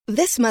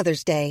This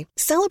Mother's Day,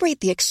 celebrate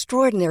the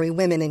extraordinary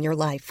women in your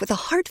life with a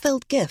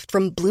heartfelt gift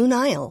from Blue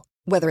Nile.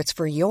 Whether it's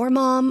for your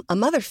mom, a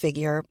mother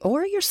figure,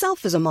 or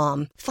yourself as a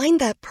mom, find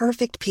that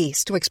perfect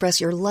piece to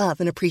express your love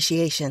and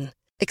appreciation.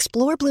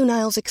 Explore Blue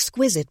Nile's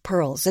exquisite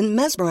pearls and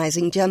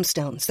mesmerizing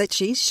gemstones that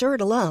she's sure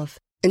to love.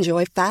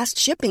 Enjoy fast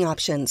shipping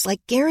options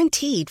like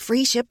guaranteed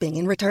free shipping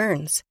and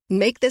returns.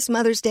 Make this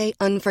Mother's Day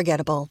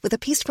unforgettable with a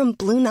piece from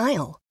Blue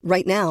Nile.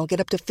 Right now, get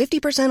up to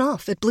 50%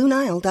 off at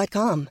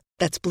BlueNile.com.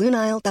 That's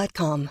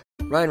BlueNile.com.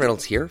 Ryan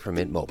Reynolds here from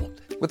Mint Mobile.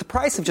 With the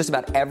price of just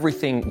about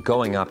everything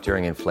going up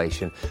during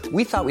inflation,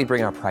 we thought we'd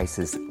bring our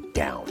prices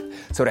down.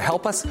 So to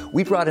help us,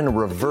 we brought in a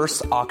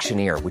reverse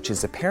auctioneer, which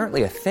is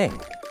apparently a thing.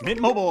 Mint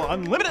Mobile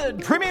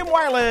Unlimited Premium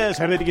Wireless.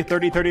 How to get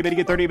 30, 30, bit to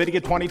get 30, bit to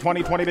get 20,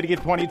 20, 20, bit to get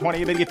 20,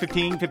 20, bit to get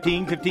 15,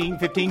 15, 15,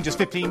 15, just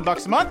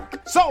 $15 a month?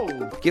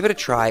 Sold! Give it a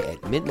try at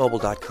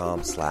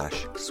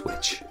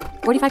mintmobile.com/switch.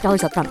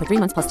 $45 up front for 3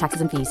 months plus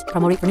taxes and fees.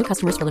 Promo rate for new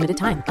customers for limited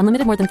time.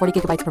 Unlimited more than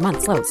 40 gigabytes per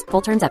month. Slows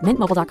full terms at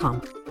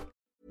mintmobile.com.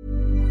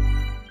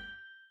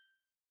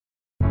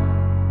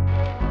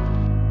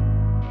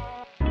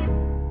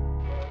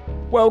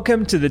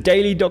 Welcome to the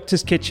Daily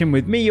Doctor's Kitchen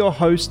with me, your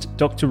host,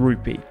 Dr.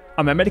 Rupy.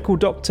 I'm a medical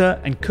doctor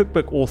and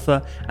cookbook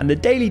author, and the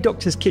Daily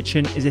Doctor's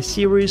Kitchen is a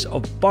series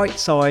of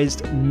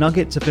bite-sized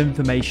nuggets of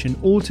information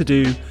all to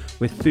do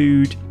with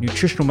food,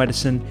 nutritional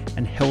medicine,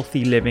 and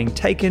healthy living,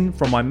 taken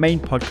from my main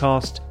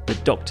podcast, the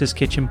Doctor's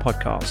Kitchen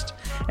Podcast.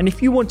 And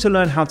if you want to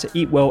learn how to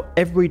eat well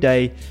every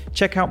day,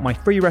 check out my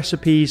free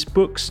recipes,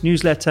 books,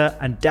 newsletter,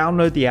 and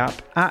download the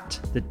app at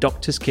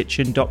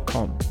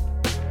thedoctorskitchen.com.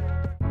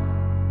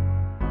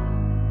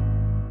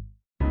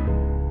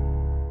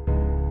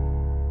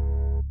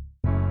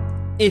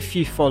 If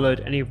you followed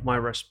any of my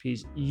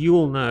recipes,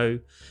 you'll know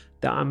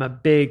that I'm a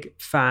big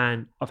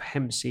fan of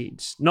hemp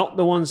seeds. Not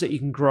the ones that you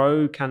can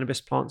grow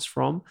cannabis plants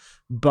from,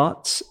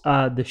 but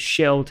the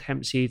shelled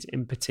hemp seeds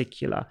in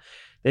particular.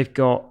 They've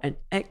got an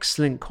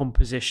excellent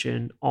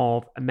composition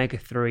of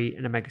omega-3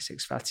 and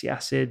omega-6 fatty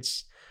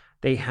acids.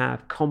 They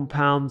have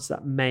compounds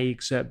that may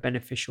exert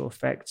beneficial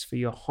effects for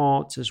your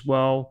heart as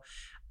well.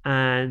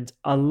 And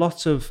a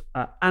lot of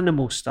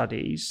animal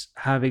studies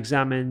have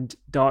examined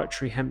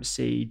dietary hemp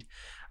seed,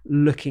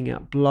 looking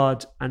at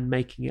blood and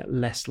making it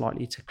less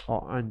likely to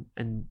clot,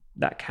 and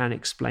that can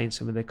explain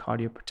some of the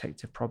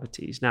cardioprotective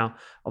properties. Now,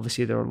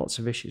 obviously, there are lots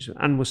of issues with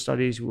animal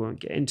studies. We won't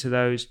get into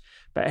those,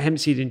 but hemp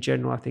seed in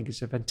general, I think,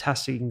 is a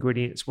fantastic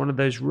ingredient. It's one of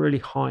those really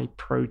high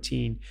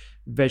protein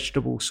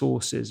vegetable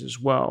sources as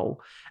well.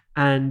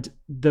 And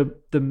the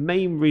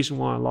main reason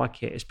why I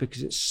like it is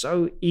because it's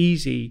so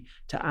easy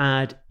to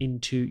add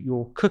into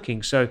your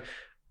cooking. So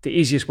the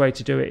easiest way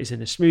to do it is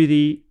in a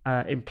smoothie.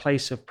 In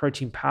place of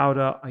protein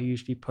powder, I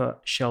usually put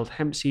shelled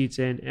hemp seeds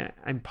in. It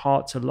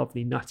imparts a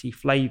lovely nutty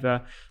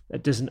flavor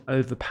that doesn't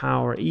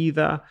overpower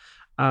either.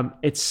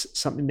 It's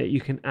something that you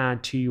can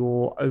add to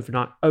your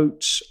overnight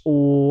oats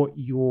or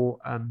your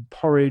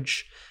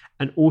porridge.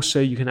 And also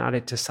you can add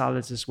it to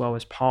salads as well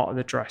as part of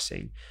the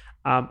dressing.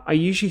 I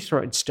usually throw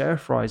it in stir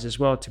fries as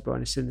well, to be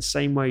honest. In the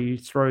same way you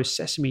throw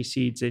sesame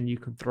seeds in, you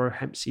can throw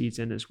hemp seeds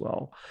in as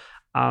well.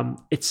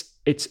 It's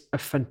a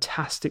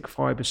fantastic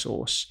fiber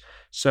source.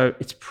 So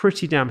it's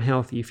pretty damn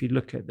healthy if you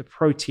look at the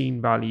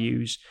protein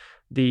values,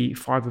 the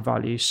fiber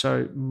values.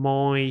 So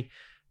my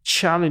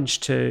challenge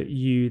to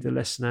you, the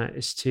listener,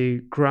 is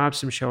to grab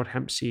some shelled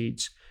hemp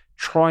seeds,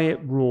 try it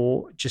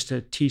raw, just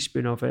a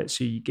teaspoon of it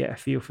so you get a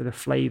feel for the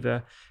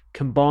flavor.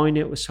 Combine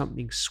it with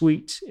something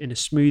sweet in a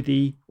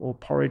smoothie or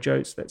porridge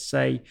oats, let's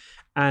say,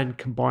 and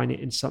combine it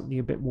in something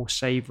a bit more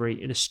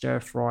savory in a stir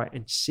fry,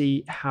 and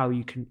see how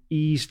you can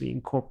easily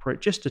incorporate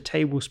just a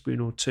tablespoon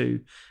or two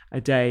a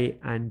day,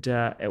 and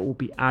it will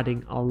be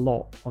adding a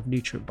lot of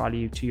nutrient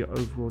value to your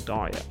overall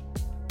diet.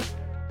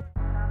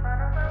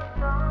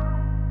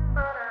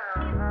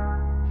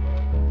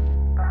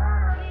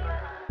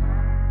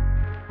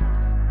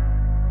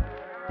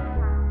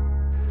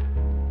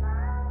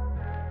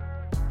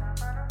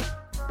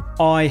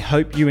 I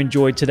hope you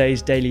enjoyed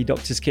today's Daily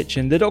Doctor's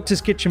Kitchen. The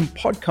Doctor's Kitchen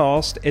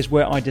podcast is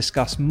where I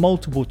discuss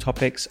multiple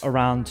topics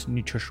around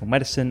nutritional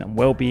medicine and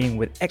well-being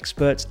with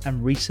experts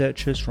and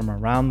researchers from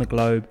around the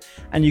globe.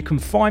 And you can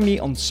find me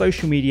on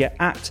social media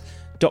at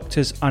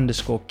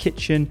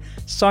doctors_kitchen.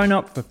 Sign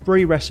up for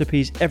free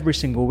recipes every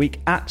single week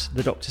at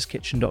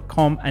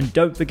thedoctorskitchen.com. And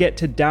don't forget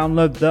to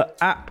download the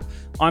app.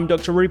 I'm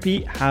Dr.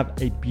 Rupy. Have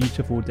a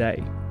beautiful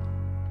day.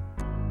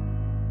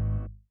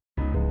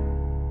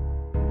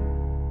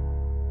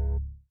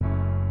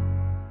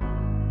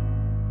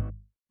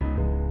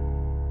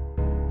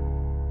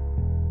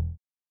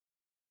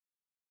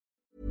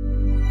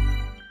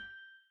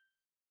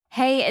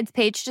 Hey, it's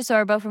Paige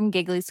DeSorbo from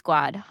Giggly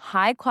Squad.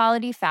 High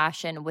quality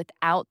fashion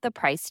without the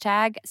price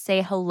tag.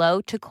 Say hello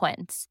to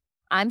Quince.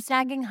 I'm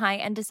snagging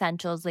high-end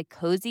essentials like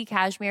cozy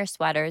cashmere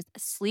sweaters,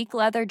 sleek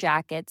leather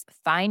jackets,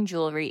 fine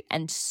jewelry,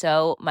 and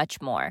so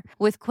much more.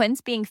 With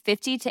Quince being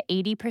 50 to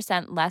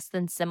 80% less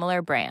than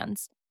similar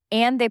brands.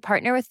 And they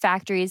partner with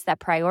factories that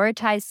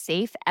prioritize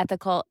safe,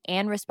 ethical,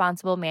 and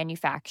responsible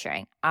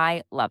manufacturing.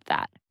 I love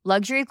that.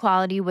 Luxury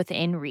quality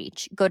within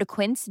reach. Go to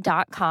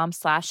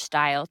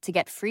quince.com/style to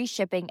get free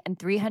shipping and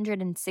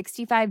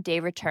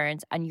 365-day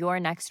returns on your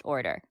next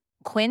order.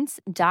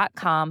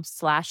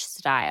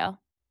 Quince.com/style.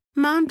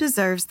 Mom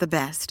deserves the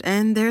best,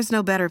 and there's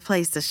no better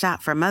place to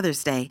shop for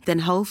Mother's Day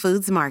than Whole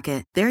Foods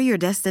Market. They're your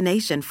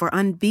destination for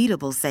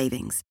unbeatable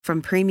savings,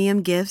 from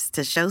premium gifts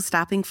to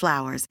show-stopping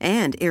flowers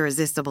and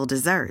irresistible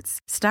desserts.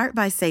 Start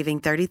by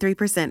saving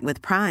 33%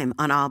 with Prime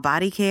on all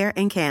body care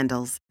and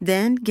candles.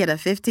 Then get a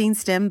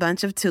 15-stem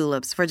bunch of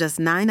tulips for just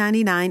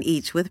 $9.99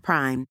 each with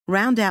Prime.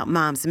 Round out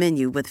Mom's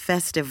menu with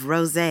festive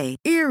rosé,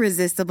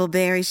 irresistible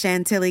berry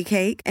chantilly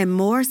cake, and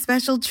more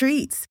special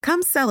treats.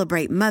 Come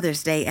celebrate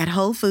Mother's Day at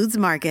Whole Foods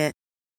Market.